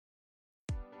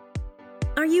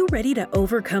Are you ready to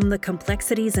overcome the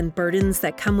complexities and burdens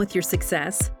that come with your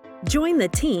success? Join the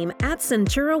team at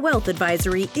Centura Wealth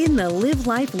Advisory in the Live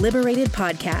Life Liberated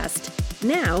podcast.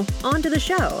 Now, on to the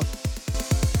show.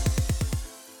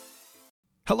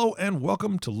 Hello and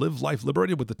welcome to Live Life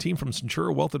Liberated with the team from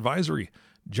Centura Wealth Advisory.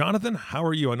 Jonathan, how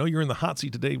are you? I know you're in the hot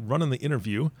seat today running the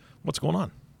interview. What's going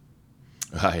on?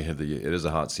 Hi, it is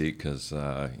a hot seat because,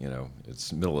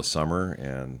 it's middle of summer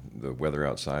and the weather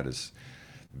outside is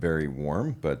very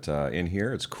warm, but in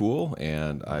here it's cool,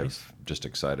 and Nice. I'm just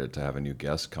excited to have a new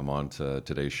guest come on to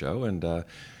today's show and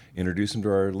introduce him to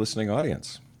our listening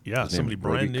audience. Yeah, His name somebody is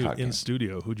Roby brand new in Kotkamp.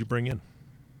 studio. Who'd you bring in?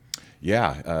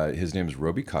 Yeah, his name is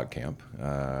Roby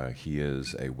Kotkamp. He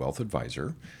is a wealth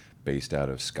advisor based out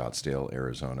of Scottsdale,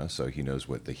 Arizona, so he knows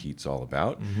what the heat's all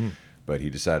about. But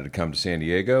he decided to come to San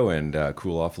Diego and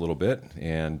cool off a little bit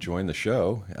and join the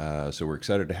show. So we're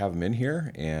excited to have him in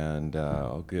here, and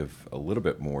I'll give a little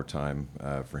bit more time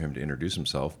for him to introduce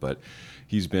himself. But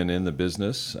he's been in the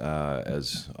business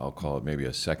as, I'll call it, maybe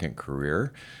a second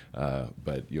career,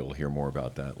 but you'll hear more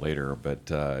about that later.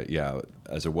 But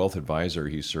as a wealth advisor,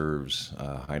 he serves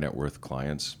high net worth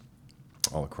clients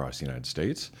all across the United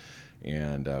States.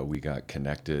 And we got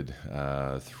connected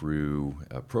through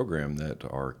a program that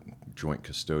our joint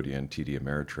custodian, TD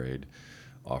Ameritrade,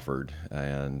 offered.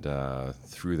 And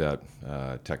through that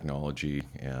technology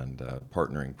and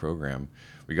partnering program,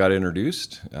 we got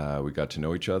introduced. We got to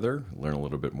know each other, learn a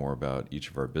little bit more about each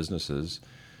of our businesses,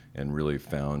 and really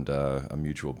found a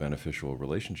mutual beneficial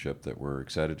relationship that we're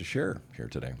excited to share here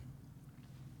today.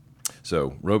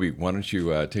 So, Roby, why don't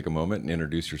you take a moment and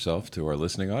introduce yourself to our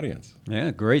listening audience?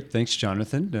 Yeah, great. Thanks,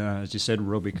 Jonathan. As you said,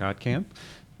 Roby Kotkamp.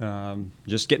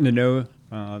 Just getting to know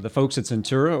the folks at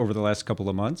Centura over the last couple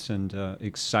of months, and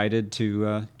excited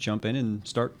to jump in and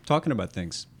start talking about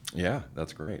things. Yeah,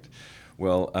 that's great.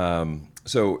 Well,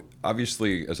 so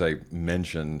obviously, as I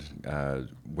mentioned,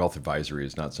 wealth advisory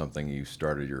is not something you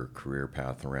started your career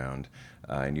path around,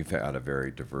 and you've had a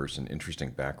very diverse and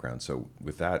interesting background. So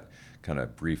with that kind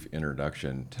of brief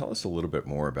introduction, tell us a little bit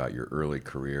more about your early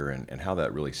career and how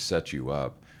that really set you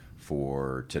up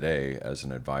for today as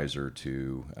an advisor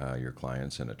to your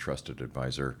clients and a trusted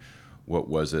advisor. What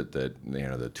was it that,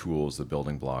 the tools, the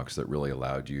building blocks that really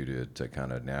allowed you to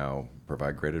kind of now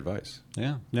provide great advice?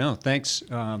 Yeah, no, thanks.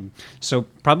 So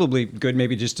probably good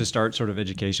maybe just to start sort of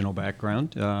educational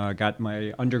background. Got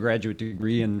my undergraduate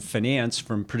degree in finance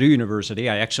from Purdue University.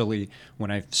 I actually,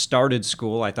 when I started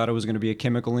school, I thought I was going to be a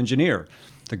chemical engineer.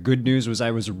 The good news was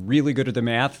I was really good at the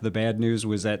math. The bad news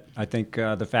was that I think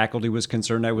the faculty was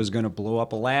concerned I was going to blow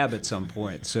up a lab at some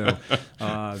point. So,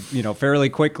 fairly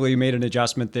quickly made an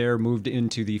adjustment there, moved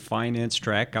into the finance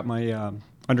track, got my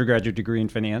undergraduate degree in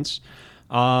finance.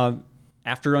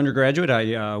 After undergraduate,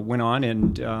 I went on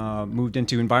and moved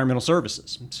into environmental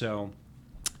services. So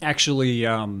actually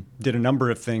did a number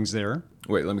of things there.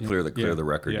 Wait, let me clear the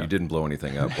record. Yeah. You didn't blow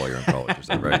anything up while you're in college, is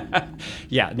that right?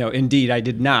 Yeah, no, indeed, I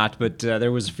did not, but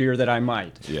there was fear that I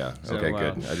might. Yeah, So, okay,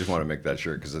 good. I just want to make that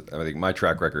sure because I think my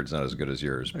track record's not as good as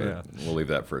yours, but Yeah. we'll leave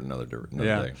that for another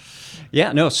Yeah. day.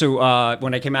 Yeah, no, so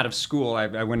when I came out of school,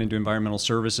 I went into environmental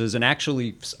services and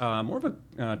actually more of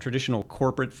a traditional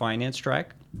corporate finance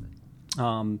track.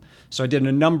 So I did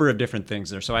a number of different things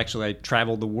there. So actually I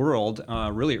traveled the world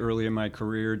really early in my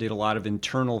career, did a lot of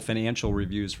internal financial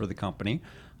reviews for the company,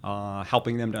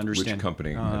 helping them to understand. Which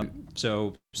company?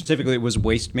 So specifically it was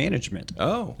waste management.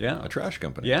 Oh, Yeah. a trash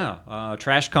company. Yeah,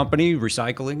 trash company,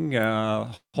 recycling,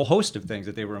 a whole host of things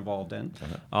that they were involved in.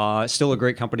 Still a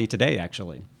great company today,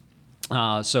 actually.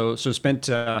 So spent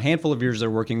a handful of years there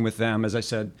working with them, as I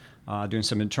said, doing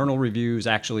some internal reviews.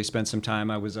 Actually spent some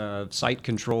time. I was a site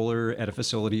controller at a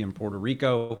facility in Puerto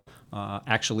Rico.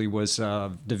 Actually was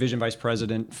division vice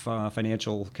president,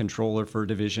 financial controller for a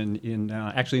division in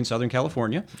Southern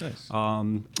California. Nice.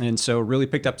 And so really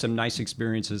picked up some nice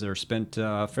experiences there. Spent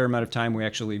a fair amount of time.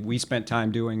 We spent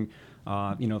time doing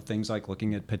things like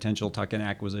looking at potential tuck-in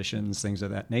acquisitions, things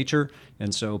of that nature.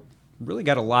 And so really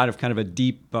got a lot of kind of a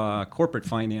deep corporate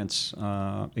finance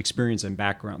experience and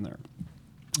background there.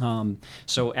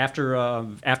 So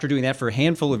after doing that for a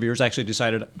handful of years, I actually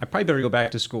decided I probably better go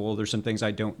back to school. There's some things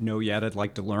I don't know yet I'd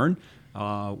like to learn.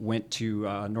 Went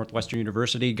to Northwestern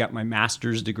University, got my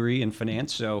master's degree in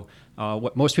finance. So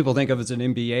what most people think of as an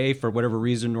MBA, for whatever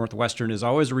reason, Northwestern has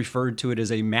always referred to it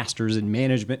as a master's in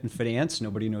management and finance.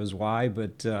 Nobody knows why,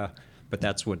 but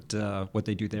that's what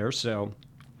they do there. So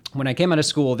when I came out of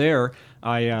school there,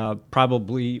 I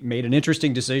probably made an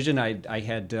interesting decision. I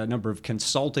had a number of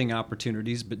consulting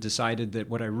opportunities, but decided that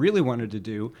what I really wanted to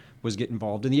do was get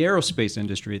involved in the aerospace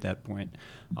industry at that point.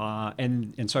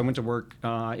 And so I went to work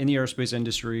in the aerospace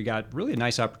industry, got really a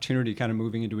nice opportunity kind of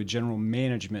moving into a general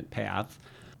management path.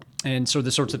 And so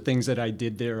the sorts of things that I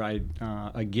did there, I,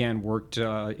 again, worked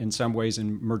in some ways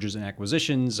in mergers and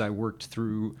acquisitions. I worked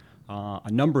through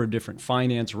a number of different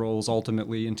finance roles,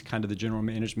 ultimately into kind of the general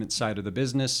management side of the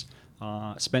business.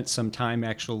 Spent some time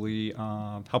actually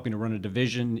helping to run a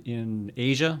division in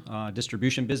Asia,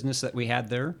 distribution business that we had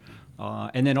there.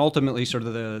 And then ultimately sort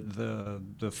of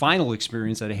the final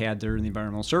experience that I had there in the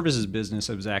environmental services business,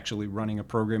 I was actually running a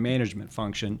program management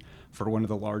function for one of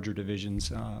the larger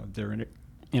divisions there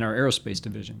in our aerospace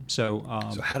division. So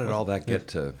how did all that get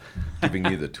to giving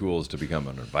you the tools to become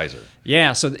an advisor?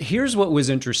 Yeah, so here's what was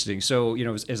interesting. So,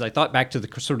 as I thought back to the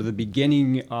sort of the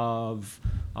beginning of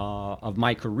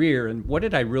my career, and what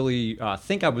did I really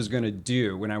think I was going to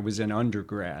do when I was in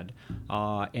undergrad?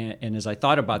 And as I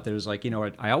thought about that, it was like,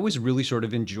 I always really sort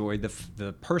of enjoyed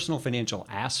the personal financial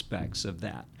aspects of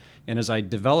that. And as I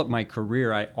developed my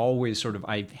career, I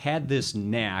had this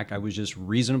knack. I was just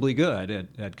reasonably good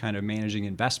at kind of managing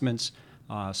investments,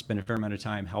 spent a fair amount of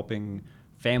time helping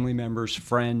family members,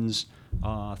 friends,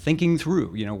 thinking through,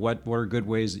 what are good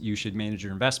ways that you should manage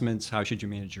your investments, how should you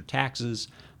manage your taxes,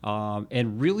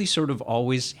 and really sort of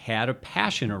always had a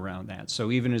passion around that. So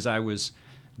even as I was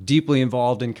deeply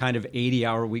involved in kind of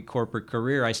 80-hour-a-week corporate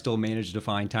career, I still managed to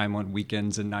find time on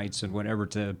weekends and nights and whatever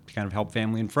to kind of help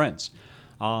family and friends.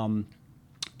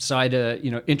 So I had a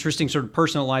interesting sort of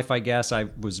personal life, I guess. I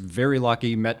was very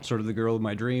lucky, met sort of the girl of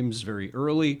my dreams very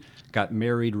early, got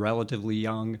married relatively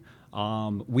young.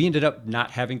 We ended up not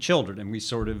having children, and we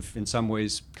sort of, in some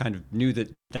ways, kind of knew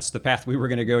that that's the path we were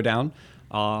going to go down.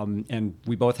 And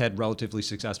we both had relatively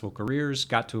successful careers,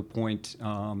 got to a point,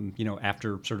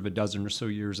 after sort of a dozen or so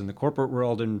years in the corporate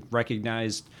world, and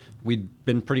recognized we'd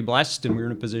been pretty blessed and we were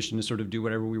in a position to sort of do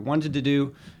whatever we wanted to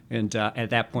do. And at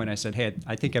that point, I said, hey,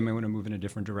 I think I may want to move in a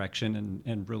different direction,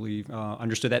 and really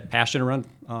understood that passion around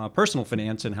personal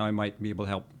finance and how I might be able to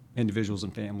help individuals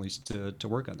and families to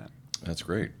work on that. That's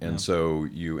great. And so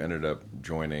you ended up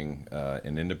joining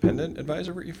an independent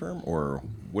advisory firm, or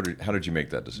how did you make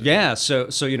that decision? Yeah. So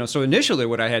initially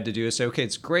what I had to do is say, okay,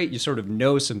 it's great. You sort of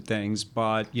know some things,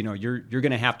 but you're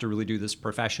going to have to really do this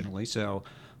professionally. So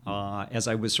as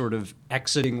I was sort of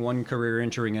exiting one career,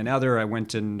 entering another, I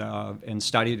went and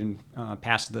studied and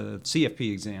passed the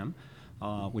CFP exam,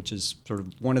 which is sort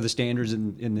of one of the standards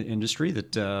in the industry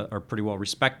that are pretty well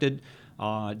respected.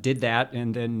 Did that,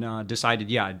 and then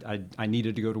decided, I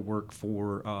needed to go to work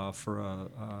for a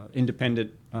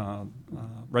independent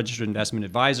registered investment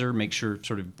advisor, make sure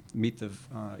sort of meet the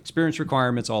experience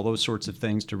requirements, all those sorts of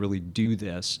things to really do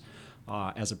this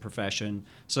as a profession.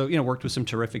 So, worked with some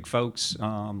terrific folks,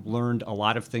 learned a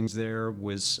lot of things there,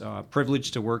 was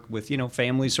privileged to work with,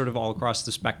 families sort of all across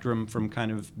the spectrum, from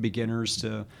kind of beginners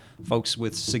to folks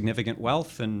with significant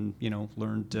wealth, and,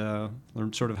 learned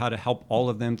sort of how to help all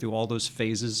of them through all those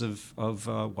phases of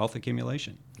wealth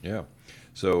accumulation. Yeah.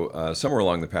 So somewhere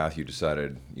along the path, you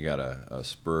decided you got a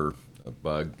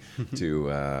bug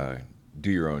to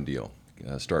do your own deal,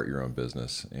 start your own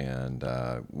business. And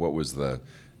what was the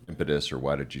impetus, or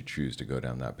why did you choose to go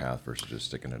down that path versus just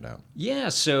sticking it out? Yeah,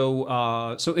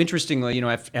 so interestingly,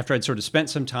 after I'd sort of spent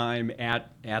some time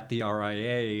at the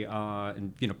RIA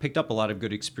and picked up a lot of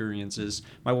good experiences,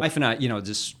 my wife and I,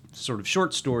 this sort of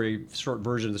short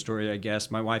version of the story, I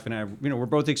guess. My wife and I, we're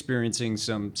both experiencing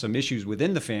some issues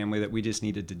within the family that we just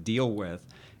needed to deal with,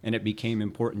 and it became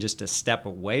important just to step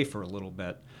away for a little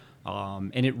bit.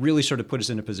 And it really sort of put us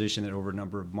in a position that over a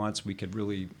number of months we could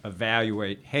really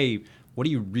evaluate, hey, what do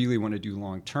you really want to do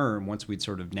long term, once we'd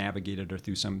sort of navigated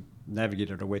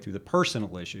our way through the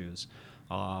personal issues.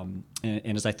 And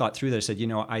as I thought through that, I said,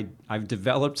 I've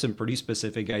developed some pretty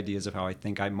specific ideas of how I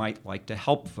think I might like to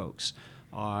help folks.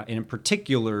 And in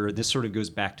particular, this sort of goes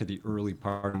back to the early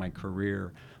part of my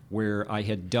career, where I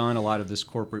had done a lot of this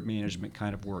corporate management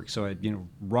kind of work. So I'd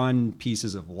run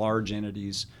pieces of large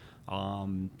entities,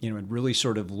 and really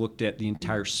sort of looked at the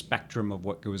entire spectrum of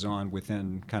what goes on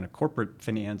within kind of corporate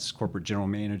finance, corporate general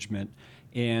management,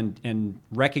 and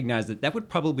recognized that would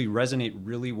probably resonate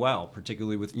really well,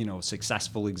 particularly with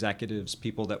successful executives,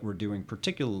 people that were doing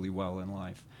particularly well in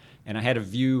life. And I had a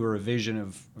view or a vision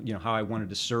of how I wanted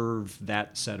to serve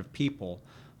that set of people.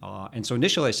 And so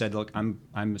initially I said, look, I'm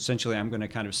going to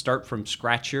kind of start from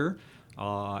scratch here,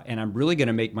 and I'm really going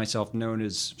to make myself known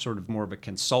as sort of more of a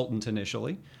consultant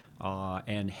initially.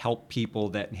 and help people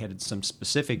that had some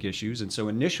specific issues. And so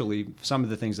initially, some of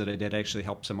the things that I did actually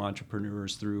helped some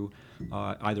entrepreneurs through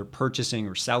either purchasing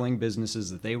or selling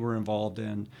businesses that they were involved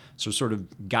in. So sort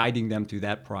of guiding them through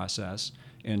that process.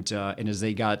 And as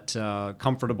they got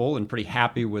comfortable and pretty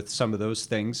happy with some of those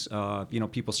things,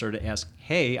 people started to ask,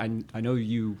 "Hey, I know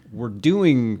you were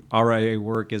doing RIA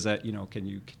work. Is that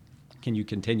can you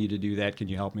continue to do that? Can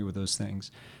you help me with those things?"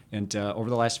 And over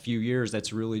the last few years,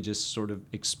 that's really just sort of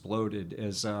exploded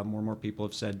as more and more people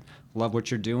have said, "Love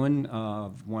what you're doing.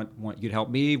 Want you to help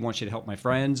me. Want you to help my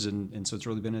friends." And so it's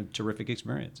really been a terrific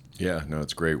experience. Yeah, no,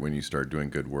 it's great when you start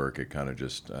doing good work. It kind of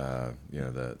just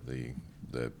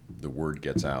the word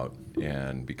gets out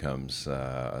and becomes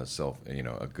a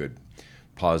good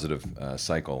positive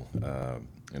cycle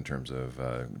in terms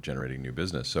of generating new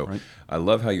business. So Right. I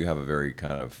love how you have a very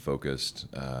kind of focused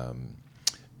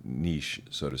niche,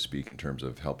 so to speak, in terms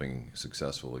of helping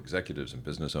successful executives and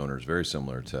business owners, very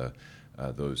similar to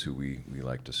those who we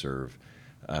like to serve.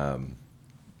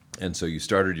 And so you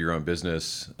started your own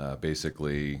business.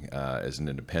 Basically, as an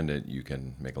independent, you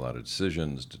can make a lot of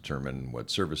decisions, determine what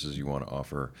services you want to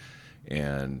offer,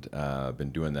 and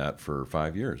been doing that for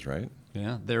 5 years, right?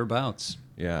 Yeah, thereabouts.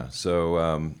 Yeah.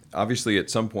 So obviously, at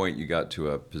some point, you got to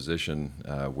a position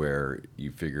where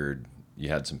you figured you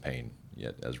had some pain.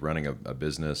 Yet, as running a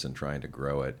business and trying to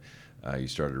grow it, you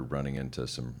started running into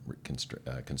some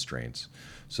constraints.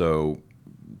 So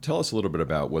tell us a little bit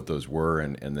about what those were,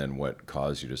 and then what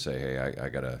caused you to say, "Hey, I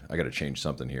gotta change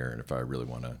something here, and if I really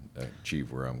want to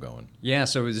achieve where I'm going." Yeah,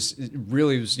 so it was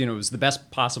the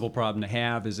best possible problem to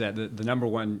have. Is that the number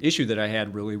one issue that I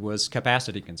had really was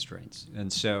capacity constraints,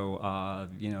 and so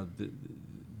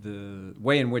the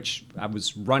way in which I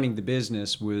was running the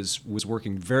business was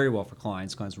working very well for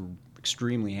clients. Clients were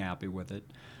extremely happy with it.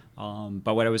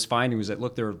 But what I was finding was that,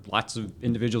 look, there are lots of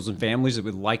individuals and families that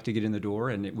would like to get in the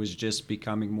door, and it was just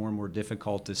becoming more and more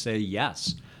difficult to say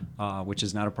yes, which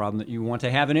is not a problem that you want to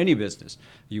have in any business.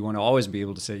 You want to always be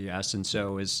able to say yes. And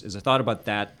so as I thought about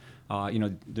that,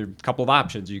 there are a couple of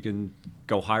options. You can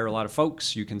go hire a lot of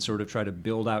folks. You can sort of try to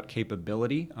build out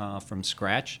capability from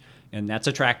scratch. And that's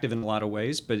attractive in a lot of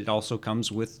ways, but it also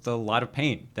comes with a lot of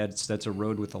pain. That's a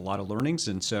road with a lot of learnings.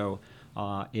 And so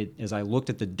as I looked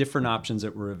at the different options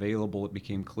that were available, it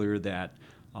became clear that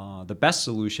the best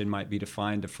solution might be to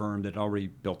find a firm that already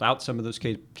built out some of those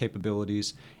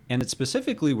capabilities, and that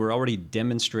specifically we're already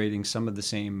demonstrating some of the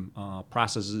same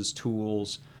processes,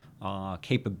 tools,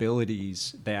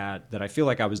 capabilities that I feel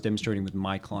like I was demonstrating with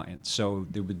my clients. So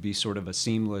there would be sort of a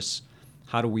seamless,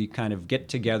 how do we kind of get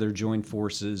together, join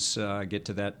forces, get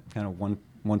to that kind of 1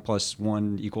 +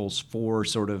 1 = 4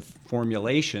 sort of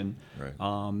formulation. Right.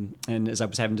 And as I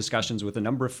was having discussions with a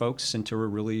number of folks,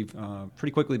 Centura really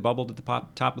pretty quickly bubbled at the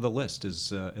top of the list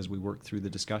as we worked through the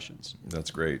discussions.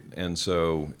 That's great. And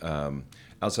so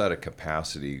outside of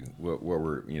capacity, what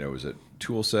were, was it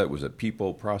tool set, was it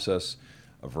people, process,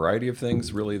 a variety of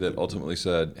things really that ultimately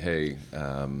said, hey,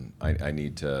 I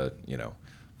need to,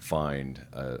 find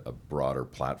a broader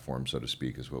platform, so to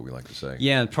speak, is what we like to say.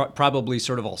 Yeah, probably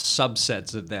sort of all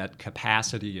subsets of that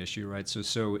capacity issue, right?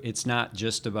 So it's not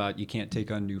just about you can't take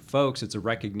on new folks. It's a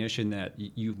recognition that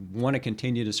you want to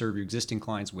continue to serve your existing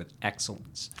clients with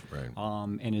excellence. Right.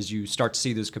 And as you start to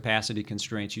see those capacity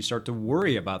constraints, you start to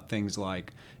worry about things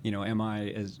like,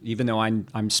 even though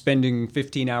I'm spending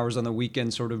 15 hours on the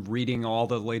weekend sort of reading all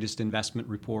the latest investment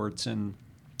reports and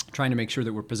trying to make sure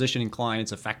that we're positioning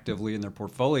clients effectively in their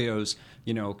portfolios,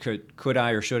 could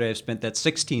I or should I have spent that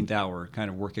 16th hour kind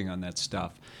of working on that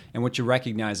stuff? And what you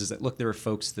recognize is that, look, there are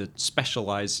folks that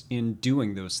specialize in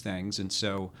doing those things. And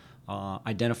so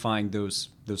identifying those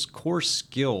core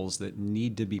skills that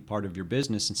need to be part of your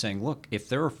business and saying, look, if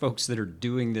there are folks that are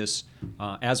doing this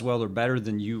as well or better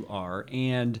than you are,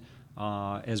 and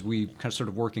as we kind of sort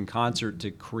of work in concert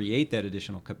to create that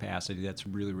additional capacity, that's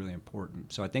really, really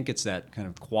important. So I think it's that kind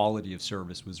of quality of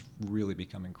service was really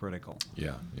becoming critical.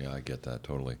 Yeah, I get that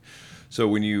totally. So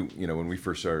when when we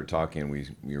first started talking,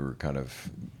 we were kind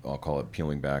of, I'll call it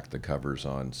peeling back the covers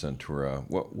on Centura.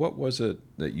 What was it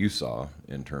that you saw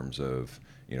in terms of,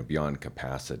 beyond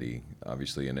capacity?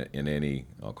 Obviously, in any,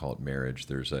 I'll call it marriage,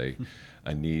 there's a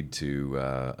need to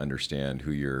understand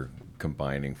who you're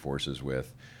combining forces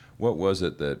with. What was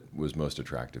it that was most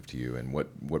attractive to you, and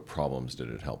what problems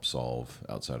did it help solve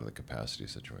outside of the capacity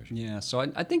situation? Yeah, so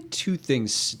I think two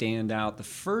things stand out. The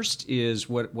first is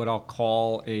what I'll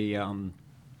call a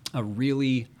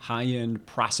really high-end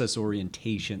process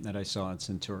orientation that I saw at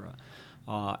Centura.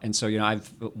 And so,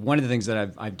 one of the things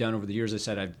that I've done over the years, I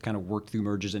said I've kind of worked through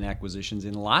mergers and acquisitions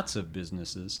in lots of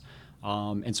businesses.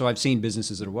 And so I've seen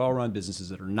businesses that are well run, businesses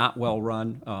that are not well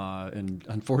run, and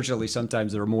unfortunately,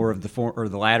 sometimes there are more of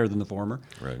the latter than the former.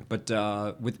 Right. But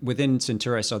within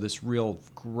Centura, I saw this real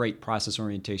great process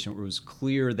orientation where it was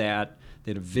clear that they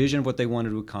had a vision of what they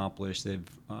wanted to accomplish. They have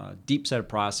a deep set of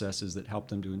processes that help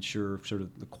them to ensure sort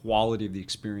of the quality of the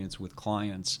experience with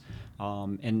clients.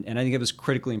 And I think it was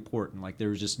critically important. Like, there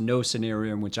was just no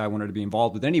scenario in which I wanted to be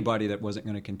involved with anybody that wasn't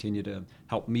going to continue to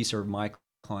help me serve my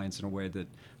clients in a way that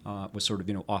was sort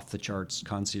of, off the charts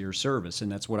concierge service.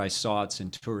 And that's what I saw at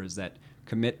Centura, is that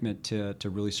commitment to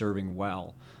really serving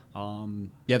well.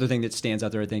 The other thing that stands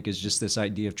out there, I think, is just this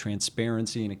idea of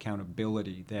transparency and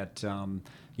accountability, that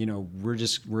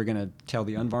we're going to tell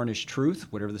the unvarnished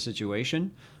truth, whatever the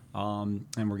situation,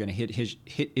 and we're going to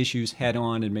hit issues head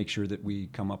on and make sure that we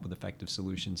come up with effective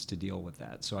solutions to deal with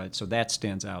that. So that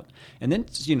stands out. And then,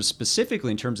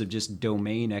 specifically in terms of just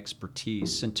domain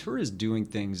expertise, Centura is doing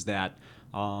things that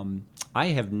I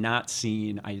have not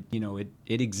seen.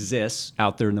 It exists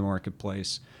out there in the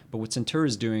marketplace, but what Centura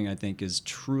is doing, I think, is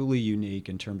truly unique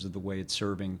in terms of the way it's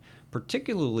serving,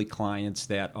 particularly clients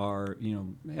that are,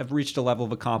 have reached a level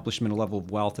of accomplishment, a level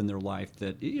of wealth in their life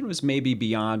that, is maybe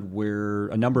beyond where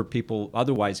a number of people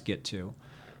otherwise get to.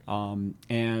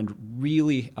 And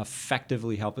really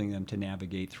effectively helping them to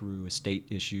navigate through estate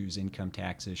issues, income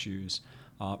tax issues,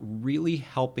 really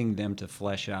helping them to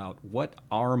flesh out, what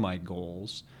are my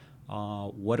goals?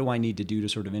 What do I need to do to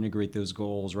sort of integrate those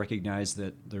goals, recognize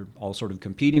that they're all sort of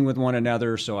competing with one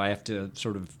another, so I have to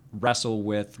sort of wrestle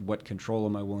with what control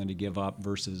am I willing to give up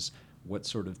versus what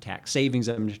sort of tax savings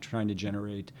I'm trying to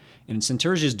generate. And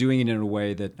Centura is just doing it in a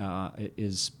way that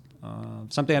is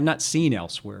something I've not seen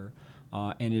elsewhere.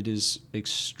 And it is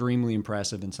extremely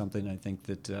impressive and something I think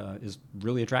that is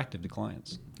really attractive to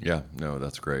clients. Yeah, no,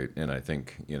 that's great. And I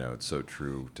think, it's so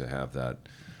true to have that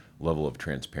level of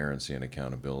transparency and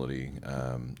accountability.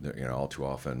 All too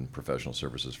often professional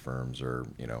services firms are,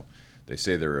 they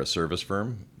say they're a service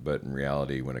firm, but in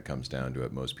reality, when it comes down to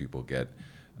it, most people get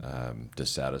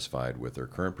dissatisfied with their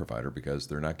current provider because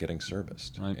they're not getting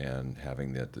serviced. Right. And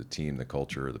having the team, the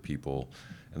culture, the people,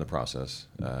 and the process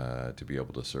to be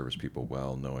able to service people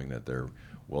well, knowing that they're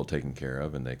well taken care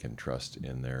of and they can trust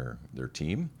in their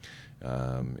team,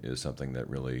 is something that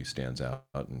really stands out,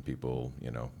 and people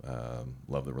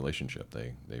love the relationship.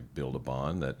 They build a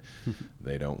bond that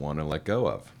they don't want to let go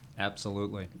of.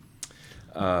 Absolutely.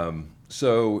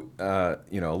 So a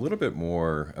little bit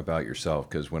more about yourself,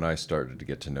 because when I started to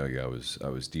get to know you, I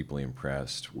was deeply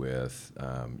impressed with.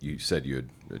 You said you had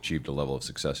achieved a level of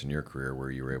success in your career where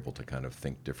you were able to kind of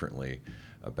think differently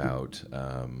about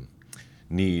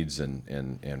needs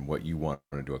and what you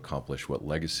wanted to accomplish, what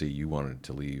legacy you wanted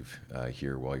to leave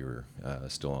here while you were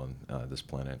still on this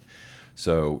planet.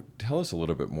 So tell us a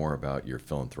little bit more about your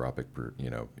philanthropic,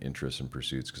 interests and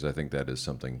pursuits, because I think that is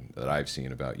something that I've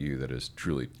seen about you that is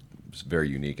truly very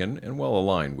unique and well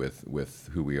aligned with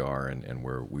who we are and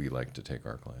where we like to take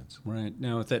our clients. Right.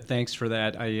 No, thanks for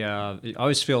that. I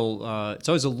always feel it's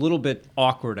always a little bit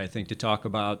awkward, I think, to talk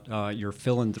about your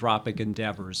philanthropic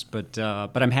endeavors, but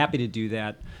I'm happy to do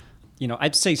that.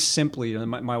 I'd say simply,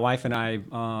 my wife and I,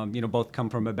 both come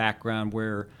from a background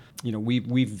where,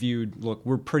 we've viewed, look,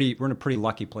 we're in a pretty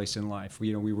lucky place in life.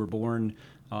 We were born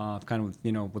kind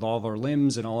of, with all of our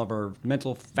limbs and all of our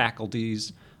mental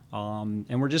faculties.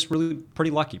 And we're just really pretty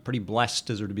lucky, pretty blessed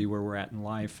to be where we're at in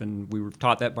life. And we were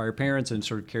taught that by our parents and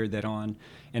sort of carried that on.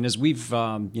 And as we've,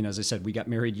 as I said, we got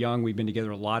married young. We've been together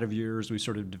a lot of years. We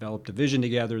sort of developed a vision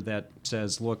together that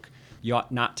says, look, you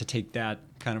ought not to take that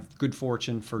kind of good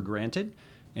fortune for granted.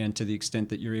 And to the extent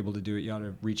that you're able to do it, you ought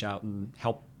to reach out and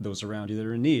help those around you that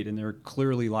are in need. And there are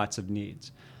clearly lots of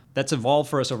needs. That's evolved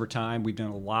for us over time. We've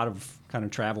done a lot of kind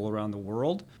of travel around the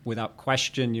world. Without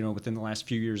question, within the last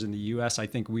few years in the U.S., I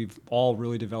think we've all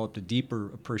really developed a deeper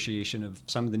appreciation of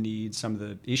some of the needs, some of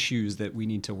the issues that we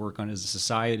need to work on as a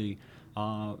society.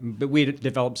 But we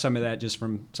developed some of that just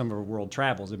from some of our world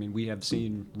travels. I mean, we have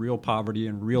seen real poverty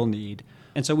and real need.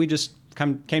 And so we just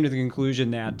came to the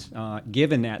conclusion that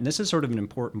given that, and this is sort of an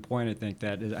important point, I think,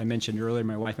 that I mentioned earlier,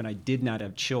 my wife and I did not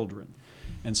have children.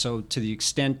 And so to the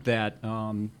extent that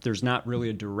there's not really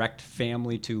a direct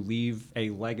family to leave a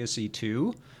legacy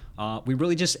to, we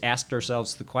really just asked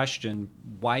ourselves the question,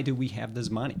 why do we have this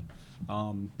money?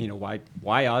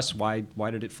 Why us? Why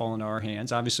did it fall into our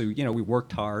hands? Obviously, we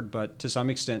worked hard, but to some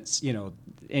extent,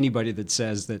 anybody that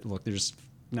says that, look, there's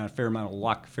not a fair amount of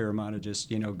luck, fair amount of just,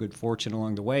 good fortune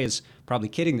along the way is probably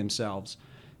kidding themselves.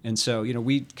 And so,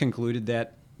 we concluded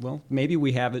that well, maybe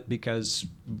we have it because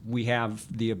we have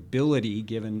the ability,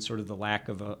 given sort of the lack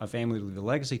of a family to leave a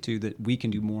legacy to, that we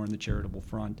can do more on the charitable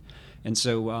front. And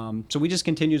so we just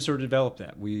continue to sort of develop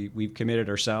that. We've committed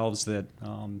ourselves that,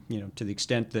 to the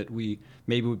extent that we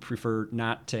maybe would prefer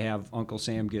not to have Uncle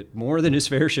Sam get more than his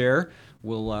fair share,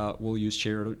 we'll use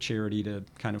charity to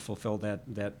kind of fulfill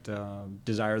that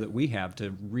desire that we have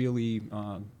to really,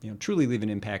 truly leave an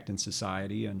impact in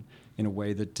society and in a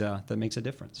way that makes a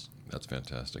difference. That's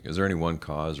fantastic. Is there any one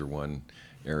cause or one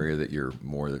area that you're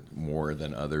more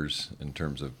than others in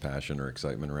terms of passion or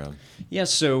excitement around? Yeah,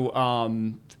 so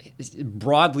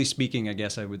broadly speaking, I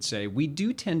guess I would say we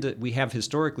have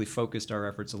historically focused our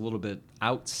efforts a little bit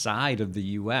outside of the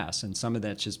U.S., and some of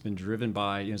that's just been driven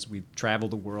by, as we've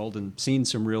traveled the world and seen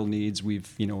some real needs,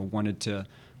 we've wanted to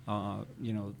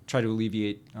try to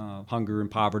alleviate hunger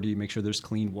and poverty, make sure there's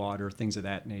clean water, things of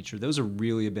that nature. Those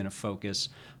really have been a focus.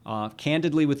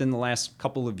 Candidly, within the last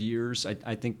couple of years,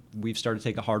 I think we've started to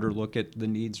take a harder look at the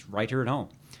needs right here at home.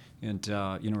 And,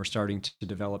 we're starting to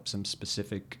develop some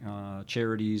specific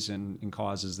charities and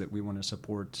causes that we want to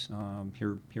support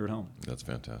here at home. That's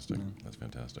fantastic. Yeah. That's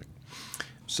fantastic.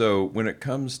 So when it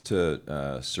comes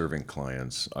to serving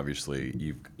clients,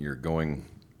 obviously you're going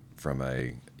from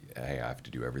hey, I have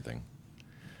to do everything,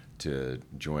 to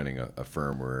joining a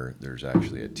firm where there's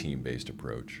actually a team-based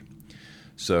approach.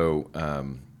 So,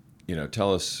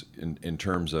 tell us in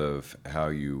terms of how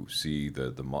you see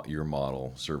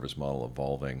your service model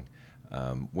evolving.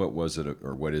 What was it,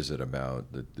 or what is it about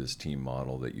this team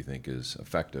model that you think is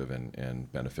effective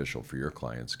and beneficial for your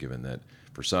clients, given that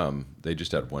for some, they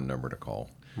just had one number to call.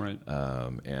 Right.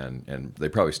 And they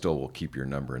probably still will keep your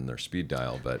number in their speed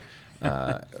dial, but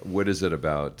what is it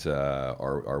about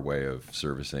our way of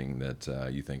servicing that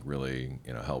you think really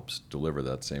helps deliver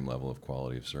that same level of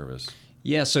quality of service?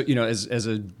 Yeah, so as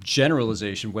a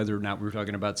generalization, whether or not we're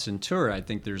talking about Centura, I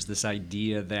think there's this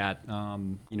idea that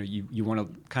you want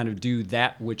to kind of do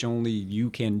that which only you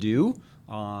can do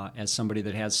as somebody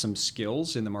that has some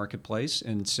skills in the marketplace,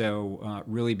 and so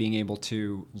really being able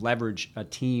to leverage a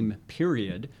team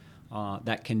period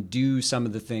that can do some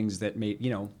of the things that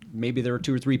maybe there are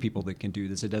 2 or 3 people that can do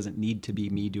this. It doesn't need to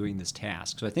be me doing this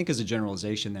task. So I think as a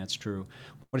generalization, that's true.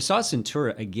 What I saw at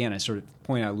Centura, again,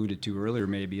 point I alluded to earlier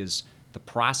maybe, is the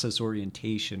process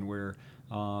orientation, where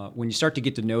when you start to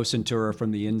get to know Centura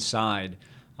from the inside,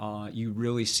 you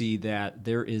really see that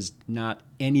there is not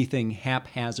anything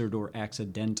haphazard or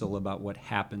accidental about what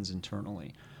happens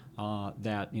internally.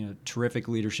 That terrific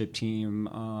leadership team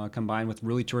combined with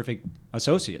really terrific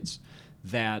associates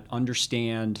that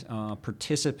understand,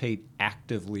 participate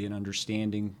actively in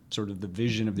understanding sort of the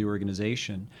vision of the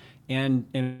organization, and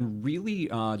really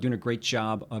doing a great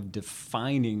job of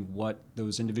defining what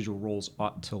those individual roles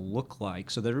ought to look like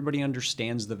so that everybody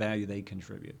understands the value they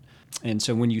contribute. And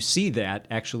so when you see that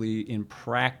actually in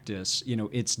practice,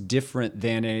 it's different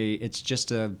than it's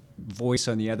just a voice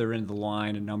on the other end of the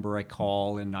line, a number I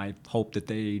call, and I hope that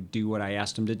they do what I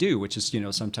asked them to do, which is,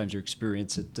 sometimes your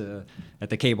experience at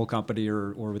the cable company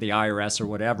or with the IRS or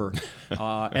whatever.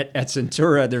 At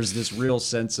Centura, there's this real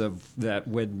sense of that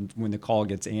when the call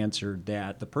gets answered,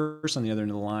 that the person on the other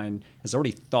end of the line has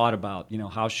already thought about,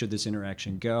 how should this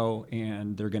interaction go,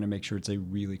 and they're going to make sure it's a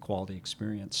really quality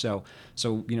experience. So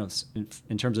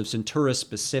in terms of Centura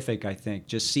specific, I think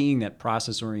just seeing that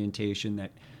process orientation,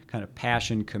 that kind of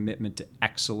passion, commitment to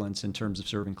excellence in terms of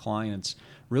serving clients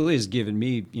really has given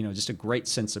me, just a great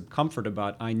sense of comfort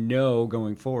about, I know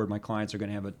going forward my clients are going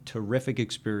to have a terrific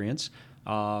experience.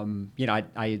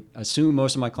 I assume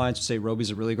most of my clients would say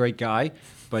Roby's a really great guy,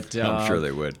 but I'm sure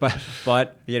they would.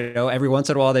 But every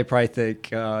once in a while they probably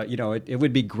think, it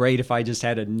would be great if I just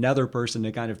had another person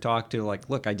to kind of talk to, like,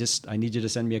 look, I need you to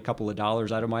send me a couple of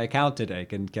dollars out of my account today.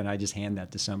 Can I just hand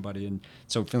that to somebody? And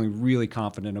so feeling really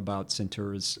confident about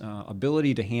Centura's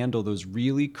ability to handle those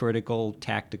really critical,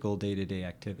 tactical, day-to-day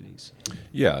activities.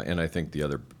 Yeah, and I think the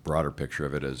other broader picture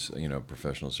of it is,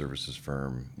 professional services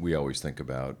firm, we always think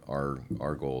about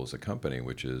our goal as a company,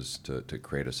 which is to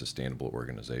create a sustainable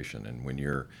organization. And when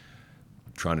you're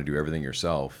trying to do everything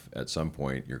yourself, at some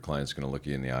point your client's going to look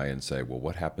you in the eye and say, well,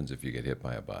 what happens if you get hit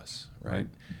by a bus, right?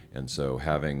 And so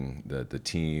having the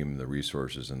team, the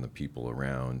resources, and the people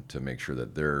around to make sure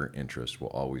that their interests will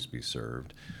always be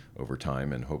served over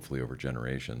time and hopefully over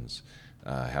generations,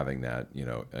 having that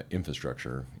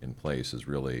infrastructure in place is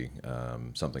really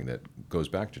something that goes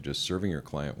back to just serving your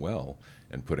client well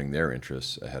and putting their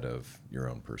interests ahead of your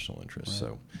own personal interests.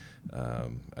 Right.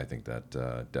 So I think that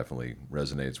definitely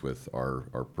resonates with our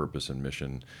purpose and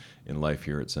mission in life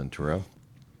here at Centura.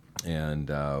 And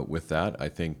with that, I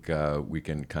think we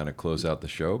can kind of close out the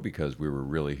show, because we were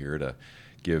really here to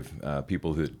give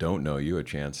people who don't know you a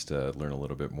chance to learn a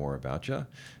little bit more about you.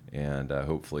 And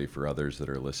hopefully for others that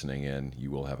are listening in, you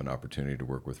will have an opportunity to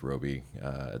work with Roby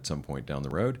at some point down the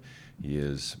road. He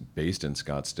is based in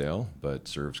Scottsdale, but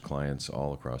serves clients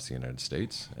all across the United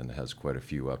States and has quite a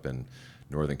few up in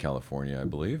Northern California, I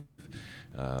believe.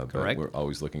 Correct. But we're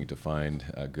always looking to find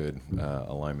a good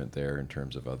alignment there in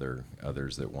terms of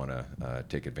others that want to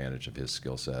take advantage of his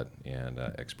skill set and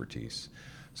expertise.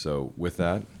 So with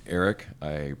that, Eric,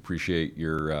 I appreciate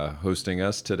your hosting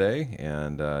us today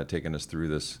and taking us through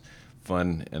this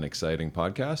fun and exciting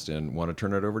podcast, and want to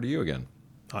turn it over to you again.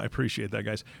 I appreciate that,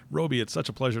 guys. Roby, it's such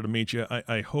a pleasure to meet you.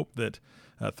 I hope that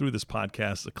through this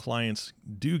podcast, the clients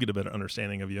do get a better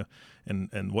understanding of you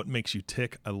and what makes you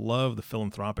tick. I love the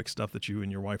philanthropic stuff that you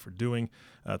and your wife are doing.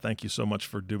 Thank you so much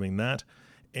for doing that.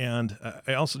 And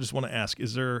I also just want to ask,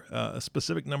 is there a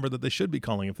specific number that they should be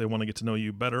calling if they want to get to know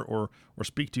you better or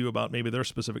speak to you about maybe their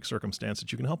specific circumstance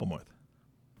that you can help them with?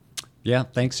 Yeah,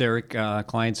 thanks, Eric.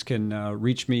 Clients can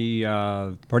reach me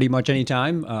pretty much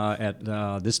anytime at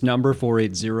this number,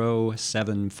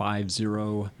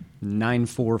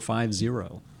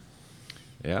 480-750-9450.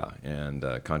 Yeah,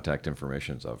 and contact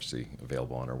information is obviously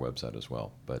available on our website as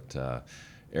well. But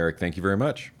Eric, thank you very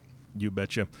much. You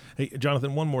betcha. Hey,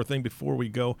 Jonathan, one more thing before we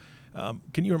go.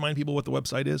 Can you remind people what the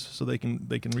website is so they can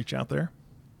reach out there?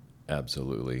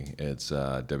 Absolutely. It's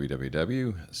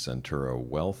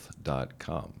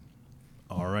www.centurawealth.com.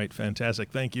 All right, fantastic.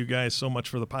 Thank you guys so much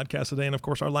for the podcast today. And of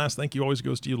course, our last thank you always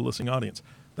goes to you, the listening audience.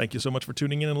 Thank you so much for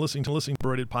tuning in and listening to Listening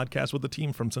Liberated Podcast with the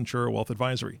team from Centura Wealth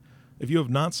Advisory. If you have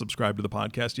not subscribed to the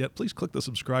podcast yet, please click the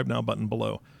subscribe now button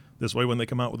below. This way, when they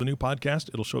come out with a new podcast,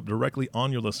 it'll show up directly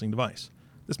on your listening device.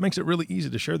 This makes it really easy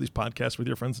to share these podcasts with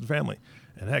your friends and family.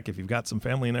 And heck, if you've got some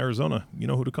family in Arizona, you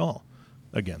know who to call.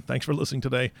 Again, thanks for listening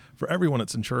today. For everyone at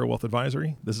Centura Wealth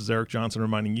Advisory, this is Eric Johnson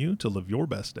reminding you to live your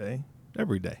best day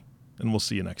every day. And we'll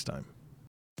see you next time.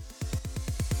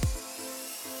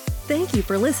 Thank you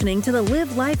for listening to the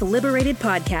Live Life Liberated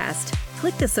podcast.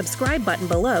 Click the subscribe button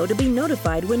below to be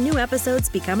notified when new episodes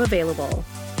become available.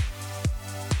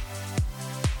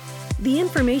 The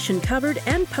information covered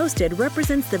and posted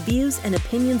represents the views and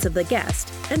opinions of the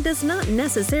guest and does not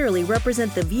necessarily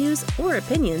represent the views or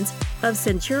opinions of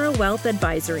Centura Wealth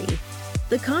Advisory.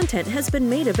 The content has been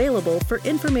made available for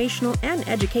informational and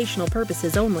educational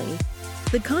purposes only.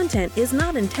 The content is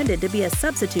not intended to be a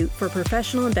substitute for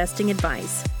professional investing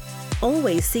advice.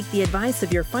 Always seek the advice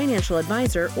of your financial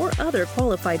advisor or other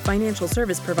qualified financial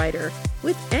service provider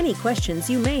with any questions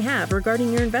you may have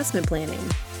regarding your investment planning.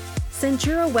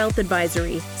 Centura Wealth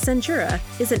Advisory. Centura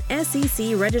is an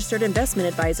SEC registered investment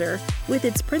advisor with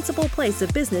its principal place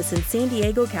of business in San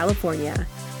Diego, California.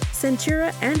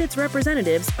 Centura and its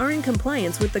representatives are in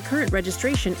compliance with the current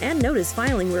registration and notice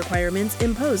filing requirements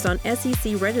imposed on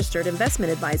SEC registered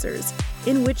investment advisors,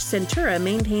 in which Centura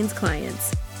maintains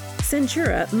clients.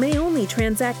 Centura may only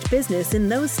transact business in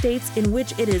those states in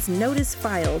which it is notice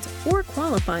filed or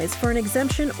qualifies for an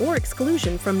exemption or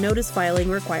exclusion from notice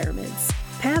filing requirements.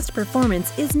 Past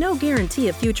performance is no guarantee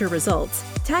of future results.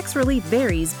 Tax relief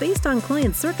varies based on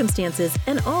client circumstances,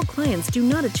 and all clients do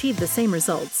not achieve the same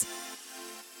results.